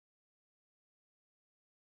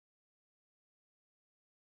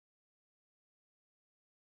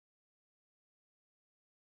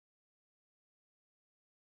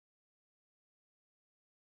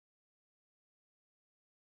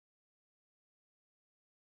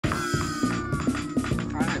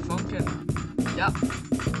Yep.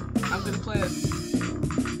 I'm gonna play it.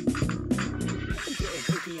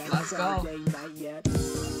 Let's go.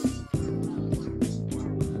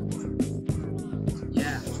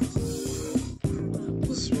 Yeah.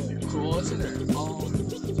 This is really cool, isn't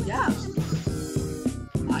it? Yeah.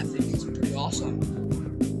 I think it's pretty awesome.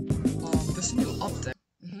 This new update.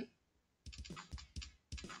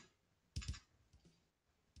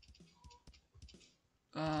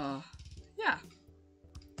 Yeah.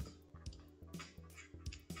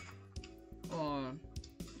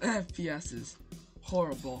 FPS is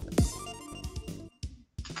horrible.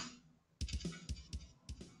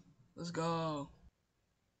 Let's go.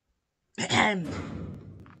 Oh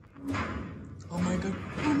my god.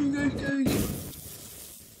 Oh my god, guys.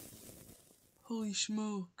 Holy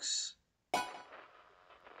smokes.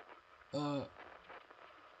 Oh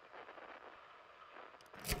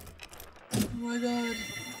my god.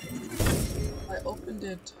 I opened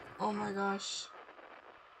it. Oh my gosh.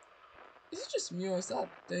 Is it just me or is that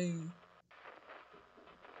thing?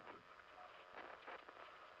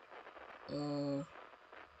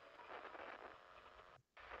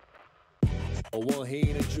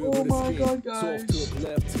 Oh my god, guys.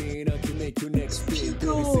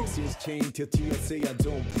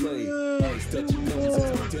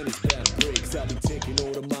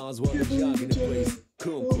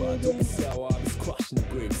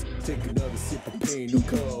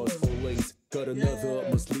 Pico. Got another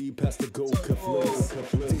up my sleeve past the gold cuff lace.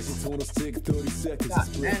 Takes on a stick, 30 seconds to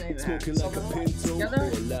split. Smoking like a pinto or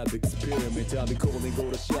a lab experiment. I'll be calling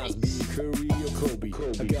go to shots, be it Curry or Kobe.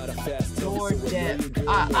 I got a fast You're dead.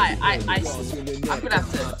 I'm gonna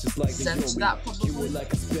have to censor that probably. You were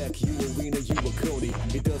like a spec, you a wiener, you a Cody.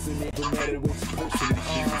 It doesn't even matter which person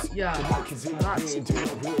you choose. Yeah,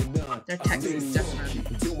 they're technically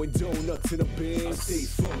different. Doing donuts in a band, stay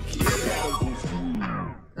funky.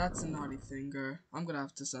 That's a naughty finger. I'm gonna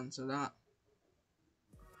have to censor that.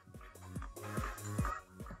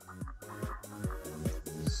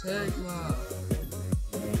 Sigma.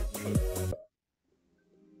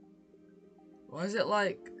 Why is it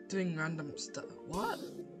like doing random stuff? What?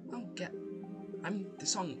 I don't get. The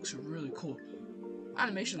song looks really cool.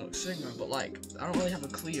 Animation looks Sigma, but like I don't really have a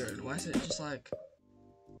cleared. Why is it just like?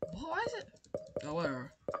 Why is it? Oh,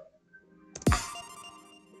 whatever.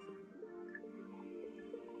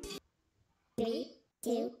 3,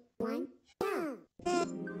 2, 1, go!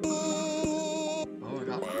 Oh my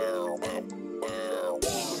god.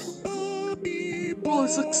 Oh,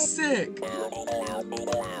 this looks sick! Wow.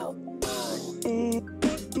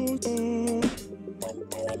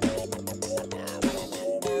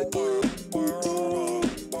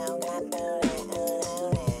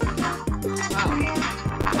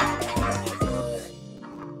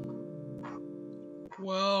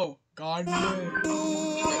 Whoa, God no. Wait,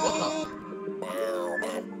 what the?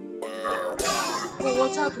 Whoa,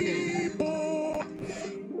 what's happening?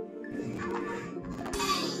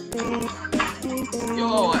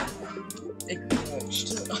 Yo, it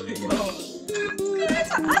glitched. Yo, guys,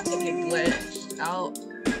 I think it glitched out.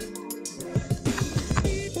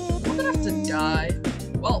 I'm gonna have to die.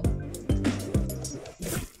 Well.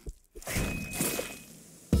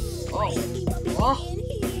 Oh.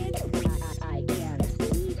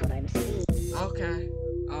 Okay.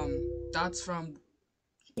 That's from.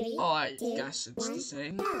 Oh, I guess it's the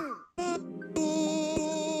same.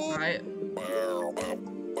 Right.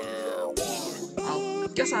 I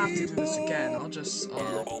guess I have to do this again. I'll just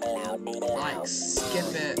like skip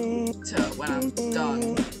it to when I'm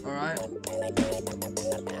done. All right.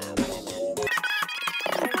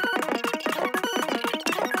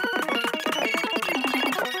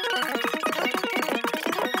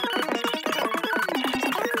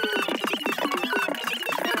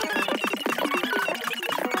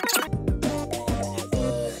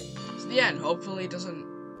 Hopefully it doesn't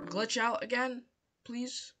glitch out again,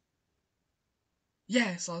 please.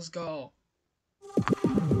 Yes, let's go. Go!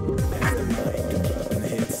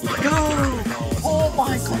 Oh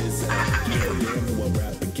my god!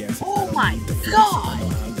 Oh my god!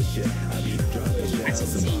 As you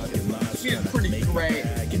see, feeling pretty great,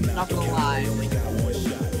 not gonna lie.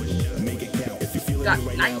 Got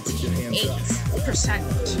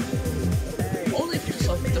 98%. Only because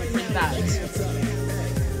of the free bags.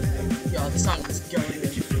 Yo, the song is going.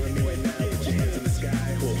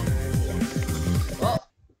 Oh.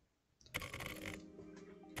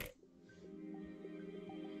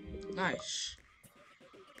 Nice.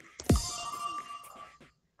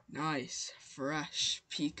 Nice, fresh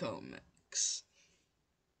Pico mix.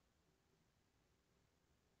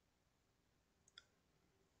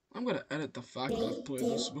 I'm gonna edit the fact that I've played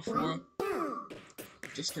this before.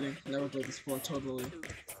 Just kidding. Never played this before, totally.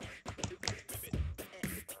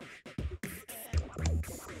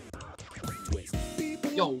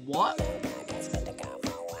 Yo, what?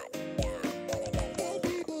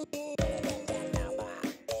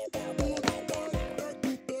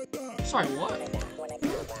 Sorry, what?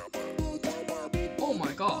 Oh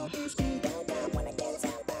my god.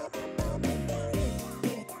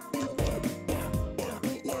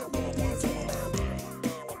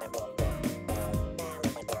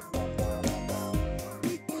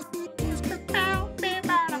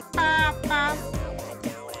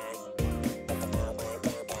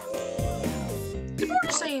 People are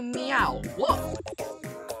just saying meow. What?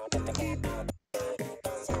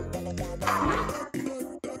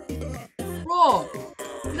 Bro,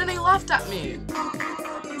 and then they laughed at me.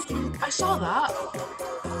 I saw that.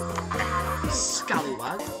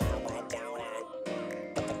 Scallywag.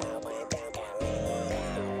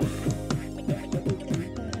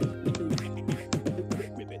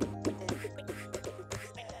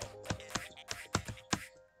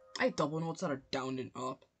 I hate double notes that are down and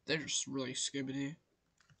up. They're just really skibbity.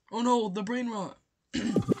 Oh no, the brain rot. Yo,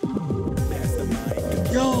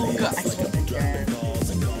 got X1 again.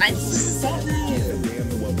 97!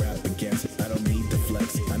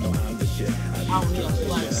 I don't need a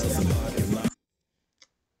flex.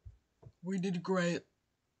 We did great.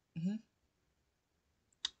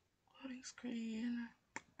 Loading screen.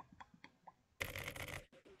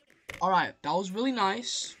 Alright, that was really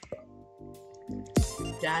nice.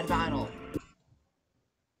 Dad battle.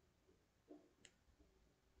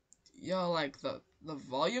 Yo, like the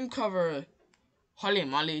volume cover. Holy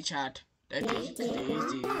moly, chat. That is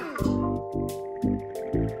crazy.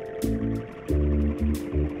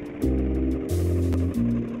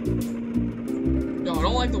 Yo, I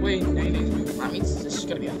don't like the way Nene moves. That means this is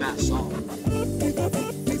gonna be a fast song.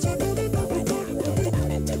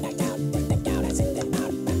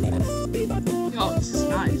 Yo, this is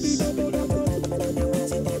nice.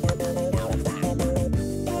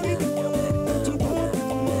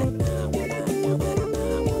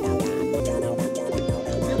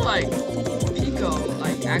 Like Pico,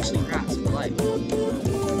 like actually raps, but like, oh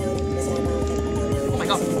my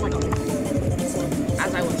god,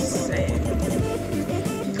 as I was saying,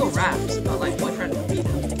 Pico raps, but like boyfriend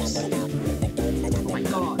beats. Oh my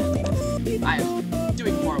god, I am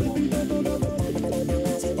doing horrible.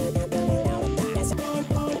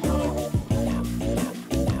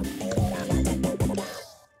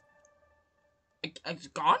 It's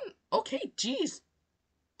gone? Okay, jeez.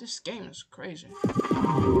 This game is crazy.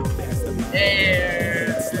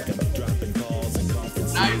 Yeah.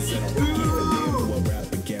 Nice.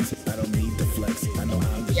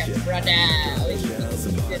 Yeah, brother.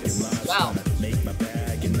 Wow.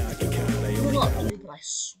 But I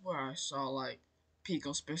swear I saw like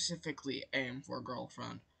Pico specifically aim for a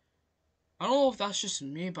girlfriend. I don't know if that's just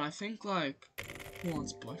me, but I think like who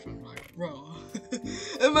wants boyfriend? Like, bro.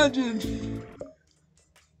 Imagine.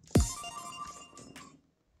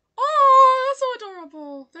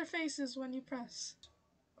 Adorable. Their faces when you press.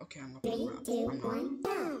 Okay, I'm not gonna rap. I'm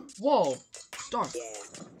not. Whoa! Start.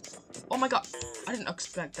 Oh my god. I didn't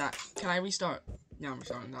expect that. Can I restart? Yeah, I'm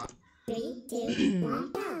restarting that. 3, 2,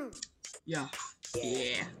 1, go. Yeah.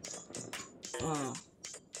 Yeah. Oh.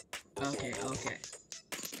 Okay, okay.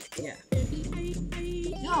 Yeah.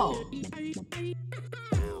 Yo!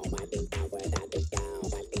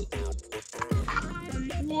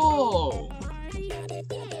 Whoa!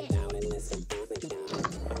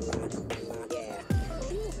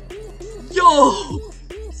 Yo!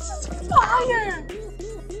 This is fire!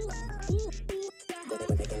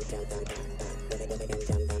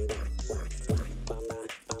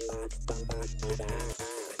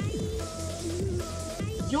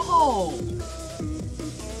 Yo!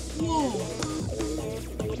 Whoa!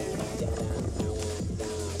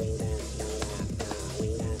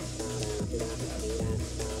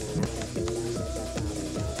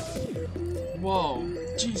 Whoa!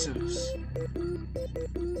 Jesus!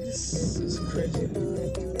 This is crazy.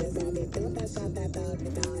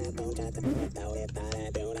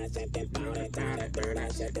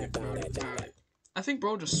 I think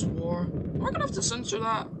bro just swore. Am I gonna have to censor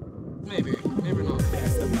that? Maybe. Maybe not.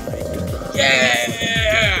 Yeah!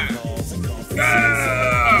 Yeah!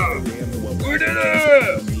 We did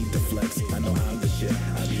it!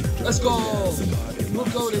 Let's go! We're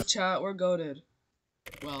goated, chat. We're goated.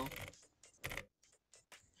 Well.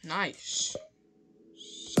 Nice.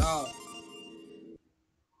 So.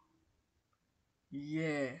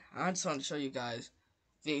 Yeah. I just wanted to show you guys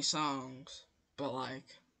these songs. But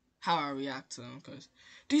like, how I react to them. Because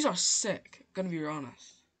these are sick. Gonna be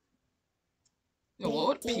honest. Yo, what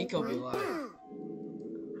would Pico be like?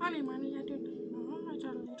 Honey, money, I don't know. I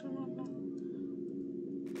don't know.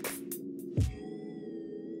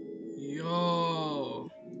 Yo.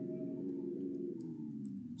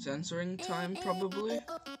 Censoring time, probably.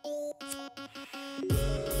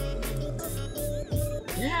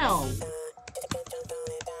 Yeah.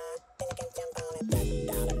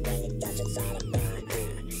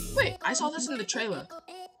 Wait, I saw this in the trailer.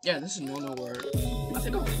 Yeah, this is no word. I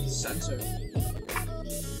think I'll censor.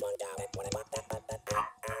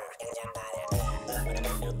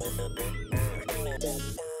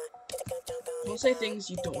 Don't say things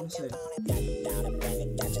you don't want to say.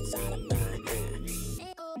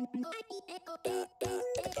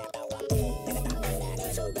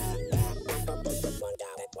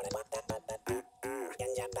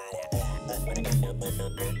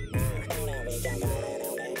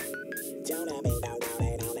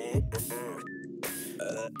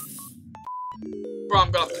 Bro,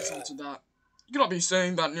 I'm gonna have to censor that. You cannot be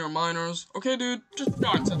saying that near minors. Okay, dude? Just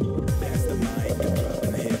nonsense.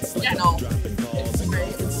 Yeah, no. It's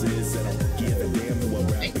great.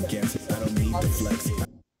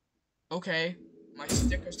 Okay. My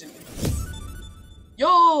stickers didn't even...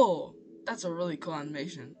 Yo! That's a really cool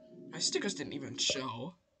animation. My stickers didn't even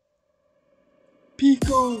show.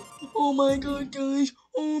 Pico! Oh my god, guys!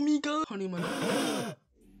 Oh my god! Honey, man.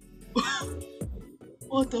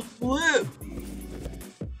 What the flip?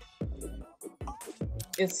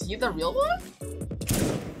 Is he the real one?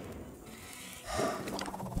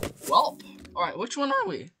 Well, alright, which one are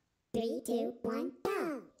we? 3, 2, 1,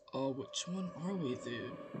 go! Oh, which one are we,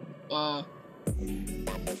 dude? Oh,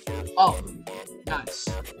 nice.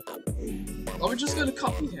 Are we just gonna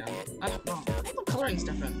copy him? I don't know. I think the coloring's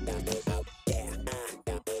different.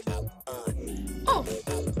 Oh!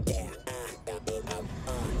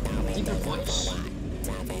 Deeper voice.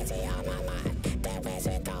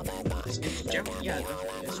 It's Jeremy. Yeah,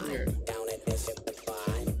 it's weird.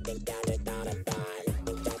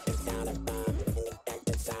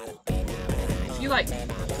 He like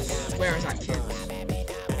swears at kids.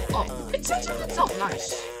 Oh, it censors itself.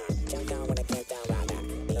 Nice.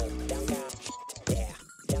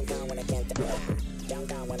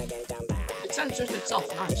 It censors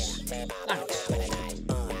itself. Nice. Nice.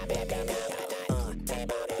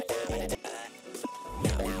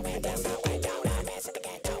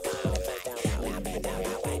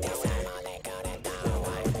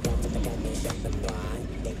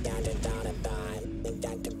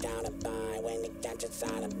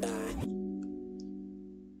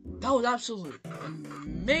 That was absolutely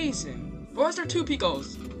amazing. Why is there 2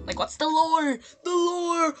 Picos? Like, what's the lore? The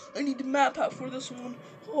lore! I need the map out for this one.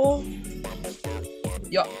 Oh.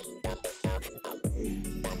 Yup.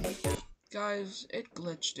 Guys, it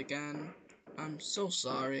glitched again. I'm so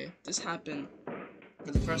sorry. This happened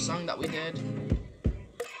for the first song that we did.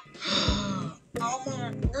 Oh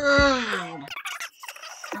my god!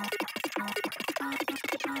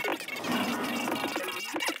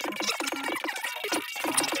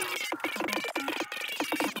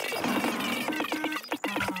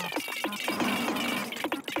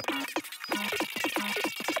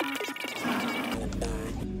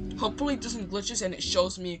 Hopefully it doesn't glitches and it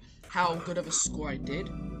shows me how good of a score I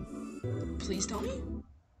did. Please tell me.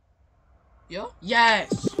 Yeah?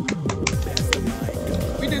 Yes!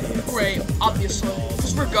 We did great, obviously.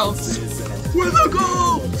 Because we're goats. We're the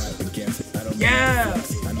goats! Yeah!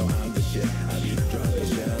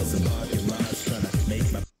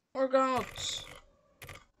 We're goats.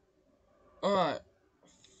 Alright.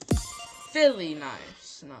 Philly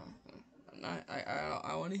nice. No.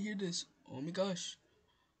 I want to hear this. Oh my gosh.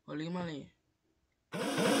 Holy money.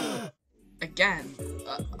 Again.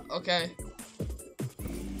 Okay.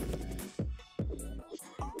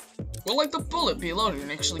 Will like the bullet be loaded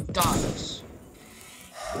and actually dies?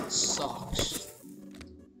 It sucks.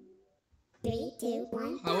 3, 2,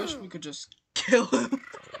 1, I wish we could just kill him.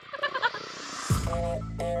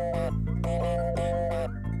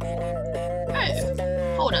 Hey,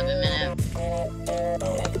 hold up a minute.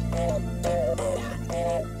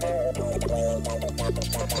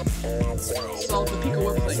 So the Pico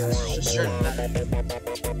workplace is just straight up that.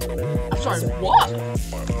 I'm sorry, what?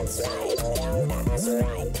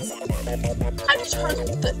 I just heard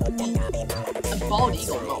the bald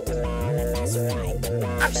eagle go.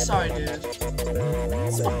 I'm sorry, dude.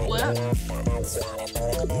 Stop flip.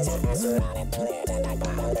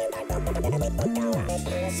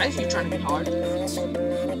 I think you're trying to be hard.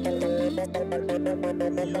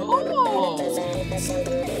 Oh.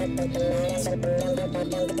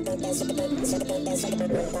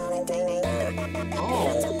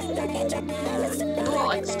 I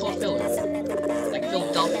like this called filler. Like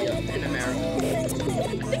Philadelphia in America.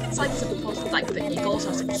 I think it's like supposed to like the Eagles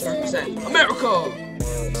are supposed to represent America.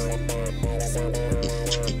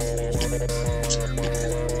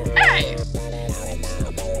 Hey!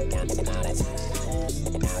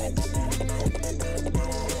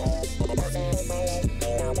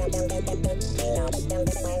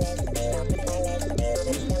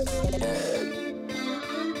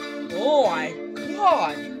 Oh my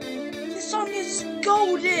god! This song is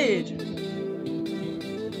goated!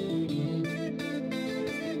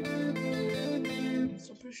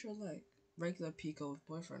 So I'm pretty sure like regular Pico's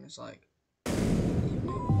boyfriend is like Get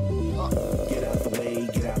out the way,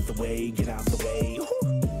 get out the way, get out the way.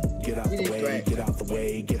 Get out the way, get out the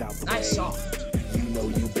way, get out the way. Nice song. You know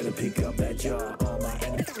you better pick up that job on my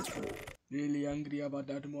end. Really angry about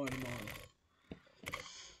that one.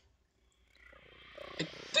 It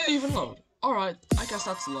didn't even load. Alright, I guess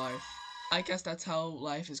that's life. I guess that's how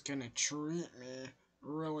life is gonna treat me.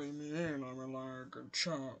 Really mean, I'm like a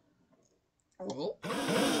chump. Oh.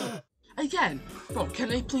 Again! Bro, can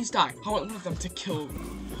they please die? I want one of them to kill me.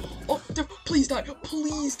 Oh, please die!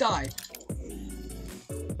 Please die!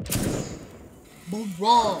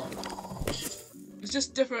 Mirage! It's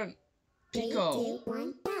just different Pico.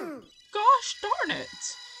 Gosh darn it!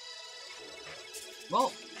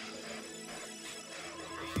 Well.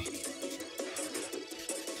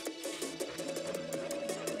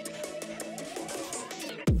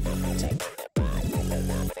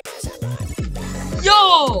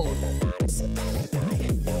 Yo!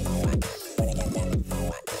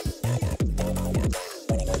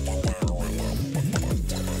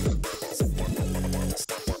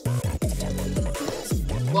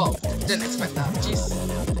 Whoa, didn't expect that.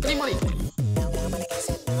 Jeez. Any money?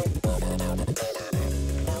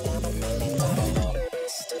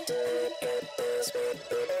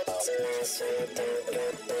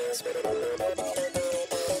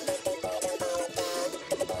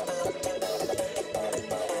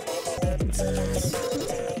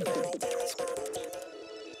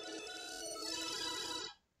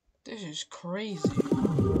 This is crazy.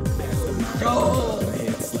 Go!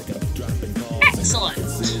 Excellent!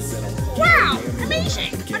 Wow!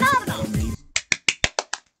 Amazing! Phenomenal!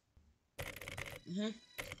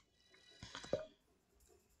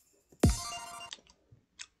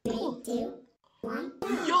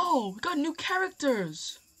 Yo! We got new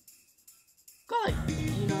characters! Got like,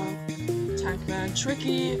 you know, Tankman,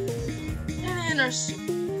 Tricky, and there's...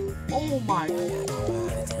 Oh my god.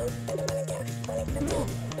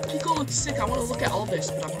 Pico looks sick. I want to look at all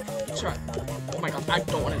this, but I'm sure. Oh my god, I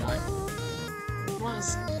don't want to die. What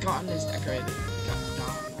has gotten this decorated? God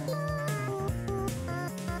damn.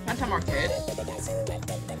 Phantom Arcade.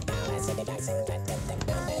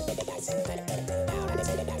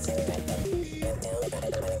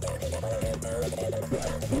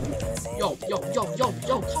 Yo,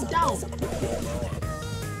 calm down.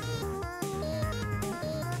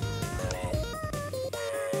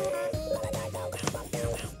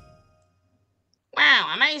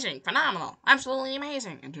 Amazing, phenomenal, absolutely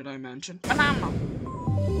amazing. Interdimension, phenomenal.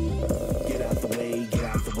 Get out the way, get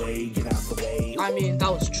out the way, get out the way. I mean,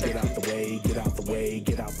 that was tricky. Get out the way, get out the way,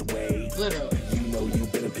 get out the way. Literally. You know you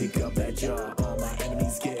better pick up that job. All my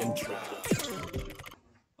enemies getting trapped.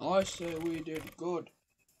 I say we did good.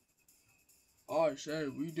 I say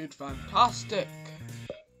we did fantastic.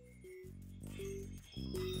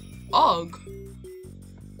 Ugh.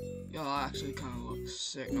 Yo, that actually kind of looks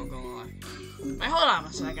sick, not gonna lie. Wait, hold on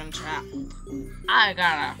a second, chat. I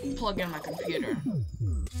gotta plug in my computer.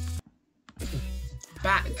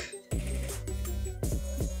 Back.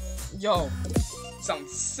 Yo,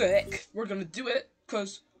 sounds sick. We're gonna do it,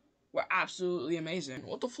 because we're absolutely amazing.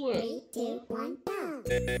 What the flip? 3, 2, 1, go!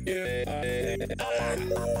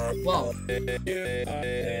 Whoa.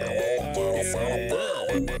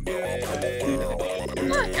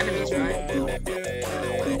 Look, enemies, right?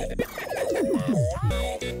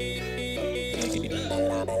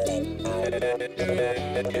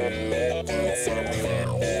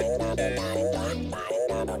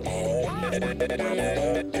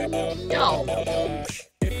 Yo!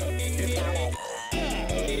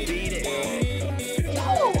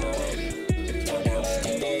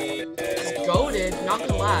 It's goated, not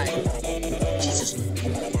gonna lie. Jesus.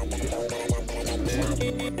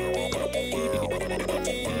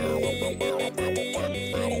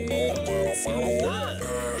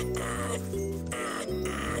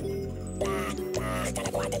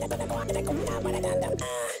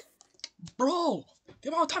 Bro, the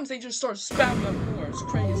amount of times they just start spamming up more is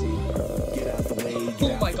crazy. Get out the way,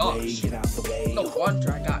 Oh my gosh. get out the way. No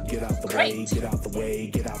wonder I got Get out the great. way, get out the way,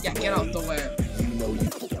 get out the way. Yeah, get out the way. You know you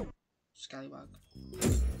Scallywag.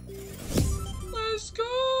 Let's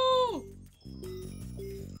go!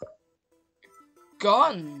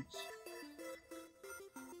 Guns!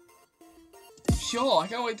 Sure, I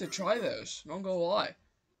can't wait to try this. Not gonna lie.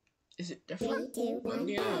 Is it different? 3, 2, 1,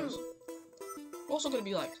 Nobody knows. We're also gonna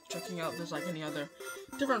be like checking out if there's like any other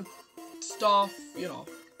different stuff, you know.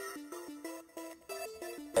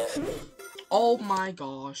 Oh my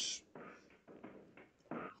gosh.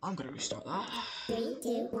 I'm gonna restart that. 3,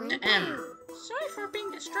 2, 1, Sorry for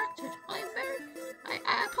being distracted.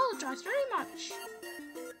 I apologize very much.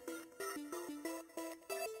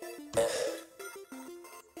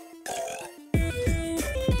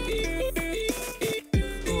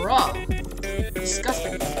 Bruh.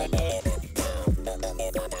 Disgusting.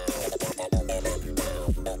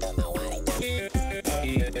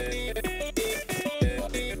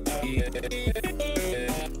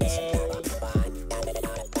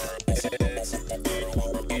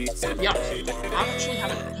 Yeah, I actually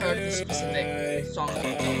haven't heard the specific song that's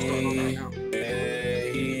going on right now.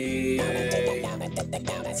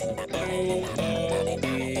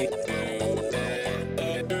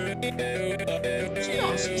 Do you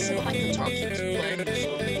know specific like guitar keeps playing the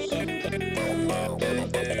songs?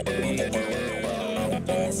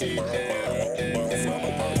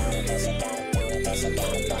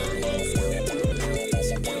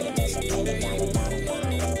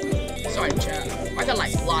 Sorry, chat. I gotta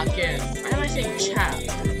like lock in. Why am I saying chat?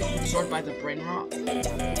 Absorbed by the brain rot.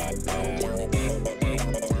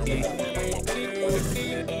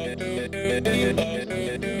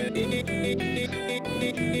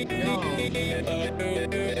 Yo.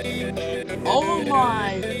 Oh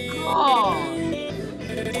my god!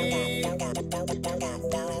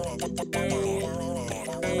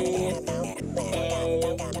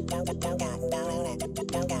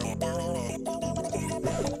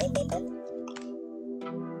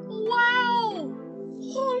 Wow!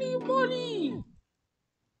 Holy moly!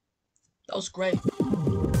 That was great.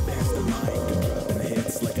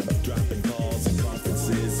 Hits like I'm dropping calls and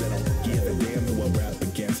conferences. I don't give a damn who I rap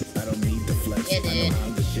against. I don't need the flex. Yeah, dude.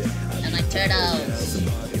 And my turtles.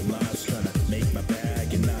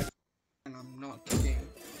 And I'm not kidding.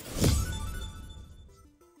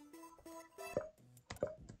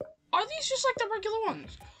 Are these just like the regular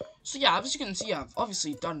ones? So yeah, as you can see, I've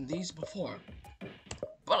obviously done these before.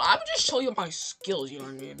 But I'm just showing you my skills, you know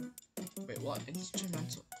what I mean? Wait, what?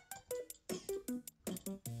 Instrumental.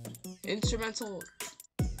 Instrumental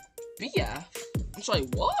BF? I'm sorry,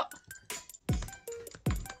 what?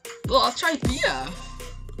 Well, I'll try BF.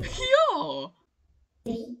 Yo!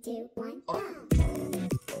 3, 2, 1, Oh.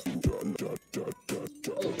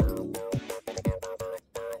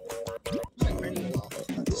 It's like pretty well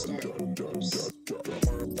at the start. Oops.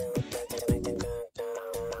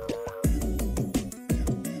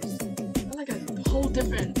 Like a whole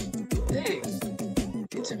different thing.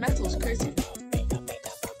 Instrumental is crazy.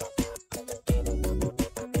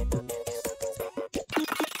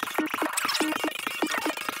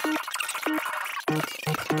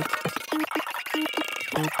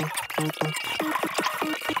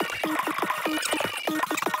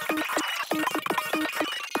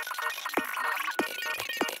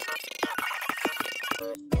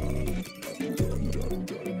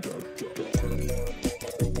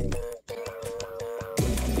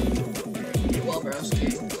 Well, broski.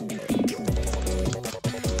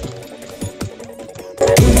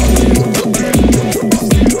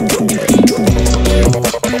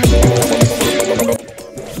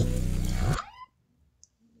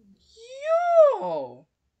 Yo!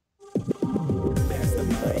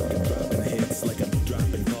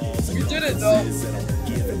 You did it though.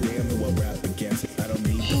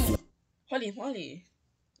 Holy moly.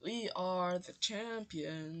 We are the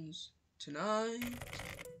champions tonight.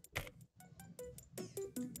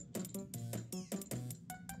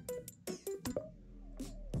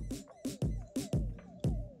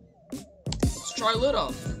 Let's try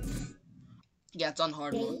Little. Yeah, it's on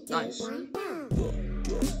hard mode. 3, 2, Nice. 1,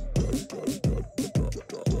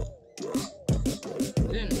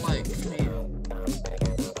 I didn't like me.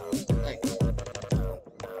 Like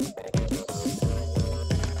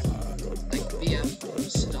BF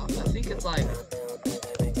stuff. I think it's like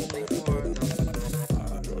only for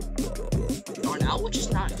the darn out, which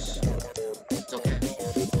is nice. It's okay.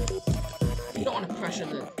 You don't want to pressure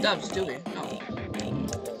the devs, do we? No.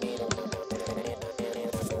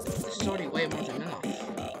 This is already way more than enough.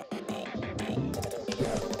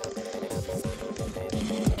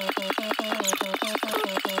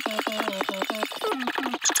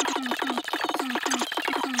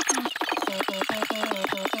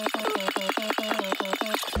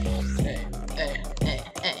 Hey.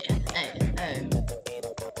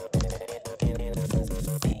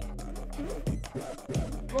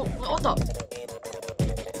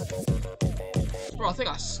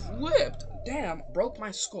 slipped. Damn, broke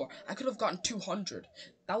my score. I could have gotten 200.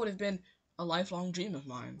 That would have been a lifelong dream of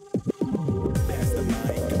mine.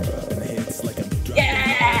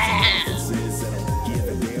 Yeah!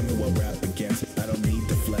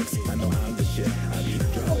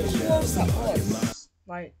 Close that was.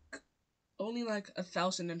 Like, only like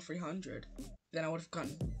 1,300. Then I would have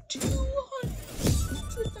gotten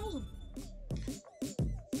 200,000.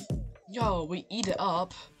 Yo, we eat it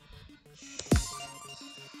up.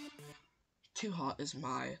 Too hot is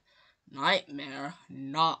my nightmare.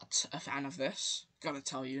 Not a fan of this. Gotta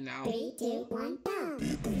tell you now. 3, 2, 1, go.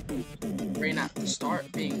 Rain at the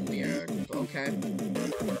start being weird, but okay.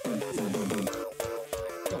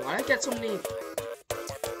 Yo, why did I get so many?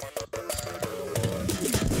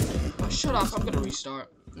 Oh, shut up! I'm gonna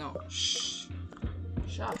restart. No, shh.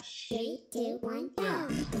 Shush. 3, 2, 1, go. Yeah.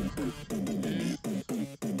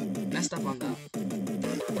 Messed up on that.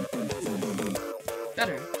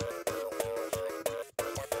 Better.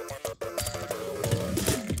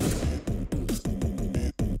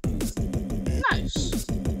 Nice.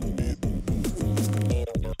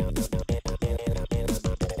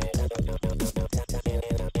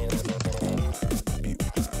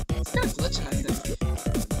 It's kind of glitching, I think.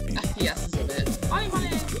 FPS is a bit. Money.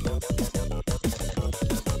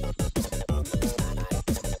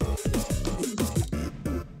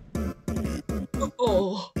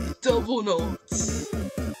 Oh, double notes.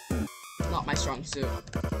 Not my strong suit.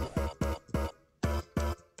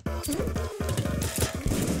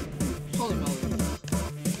 Holy moly.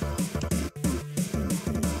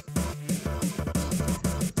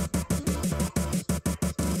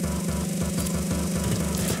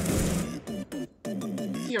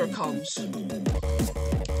 Here it comes.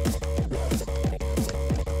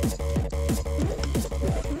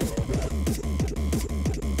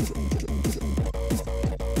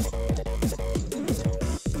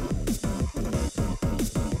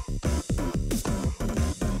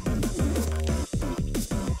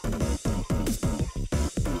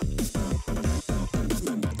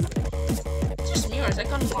 That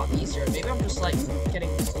got a lot easier. Maybe I'm just like getting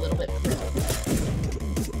a little bit pro.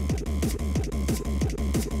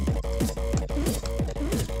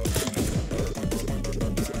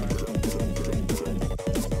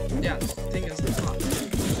 Yeah, the thing is not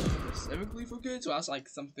specifically for kids, so that's like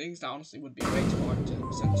some things that honestly would be way too hard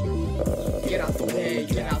to censor. Get out the way,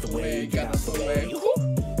 get out the way, get out the way.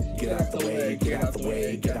 Get out the way, get out the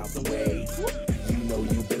way, get out the way. You know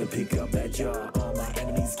you better pick up that job. All my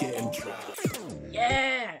enemies getting dropped.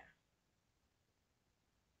 Yeah!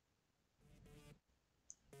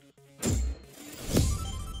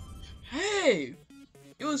 Hey!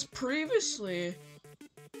 It was previously,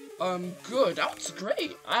 good. That was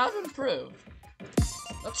great. I have improved.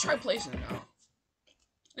 Let's try placing now.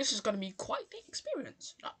 This is gonna be quite the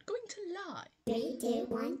experience. Not going to lie. 3, 2,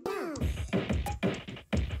 1, go.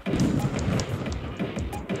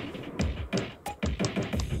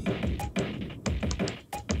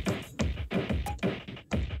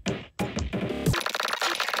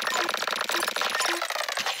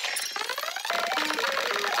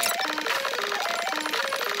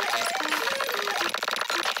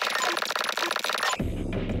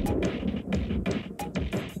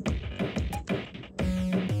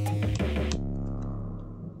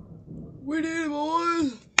 We did it,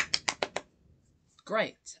 boys!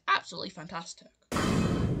 Great. Absolutely fantastic. Get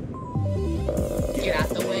out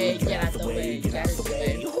the way, get out the way, get out the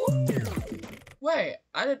way. Wait,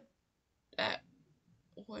 I did that.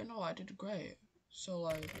 Wait, no, I did great. So,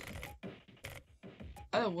 like,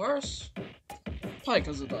 I did worse. Probably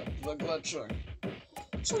because of the glitching.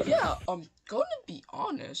 So, yeah, gonna be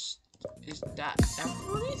honest. Is that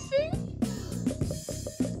everything?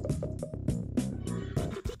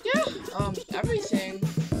 Yeah, everything.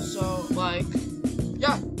 So, like,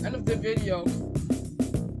 yeah, end of the video.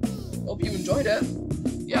 Hope you enjoyed it.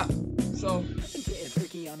 Yeah, so,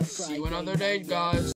 see you another day, guys.